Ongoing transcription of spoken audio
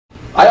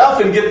I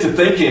often get to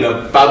thinking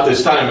about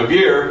this time of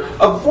year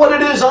of what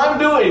it is I'm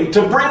doing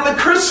to bring the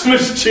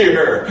Christmas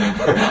cheer.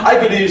 I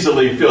could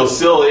easily feel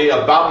silly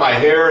about my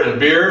hair and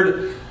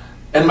beard,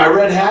 and my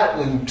red hat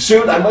and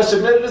suit, I must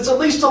admit, it's at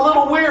least a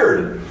little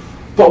weird.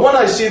 But when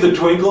I see the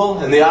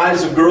twinkle in the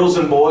eyes of girls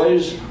and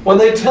boys, when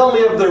they tell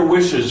me of their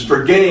wishes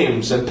for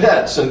games and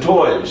pets and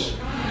toys,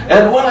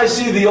 and when I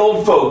see the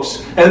old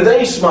folks and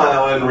they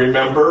smile and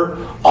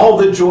remember all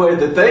the joy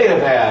that they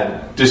have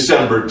had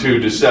December to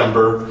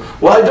December,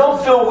 well, I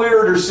don't feel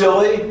weird or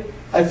silly.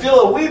 I feel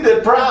a wee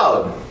bit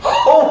proud.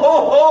 Ho,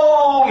 ho,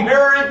 ho!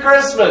 Merry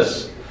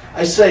Christmas!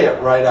 I say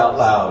it right out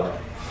loud.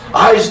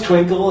 Eyes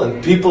twinkle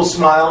and people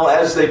smile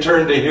as they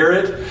turn to hear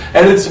it,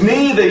 and it's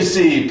me they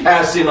see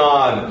passing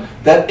on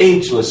that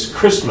ageless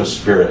Christmas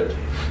spirit.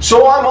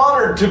 So I'm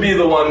honored to be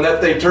the one that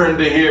they turn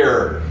to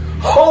hear.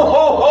 Ho,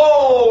 ho,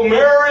 ho!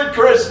 Merry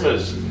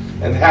Christmas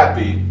and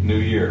Happy New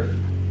Year.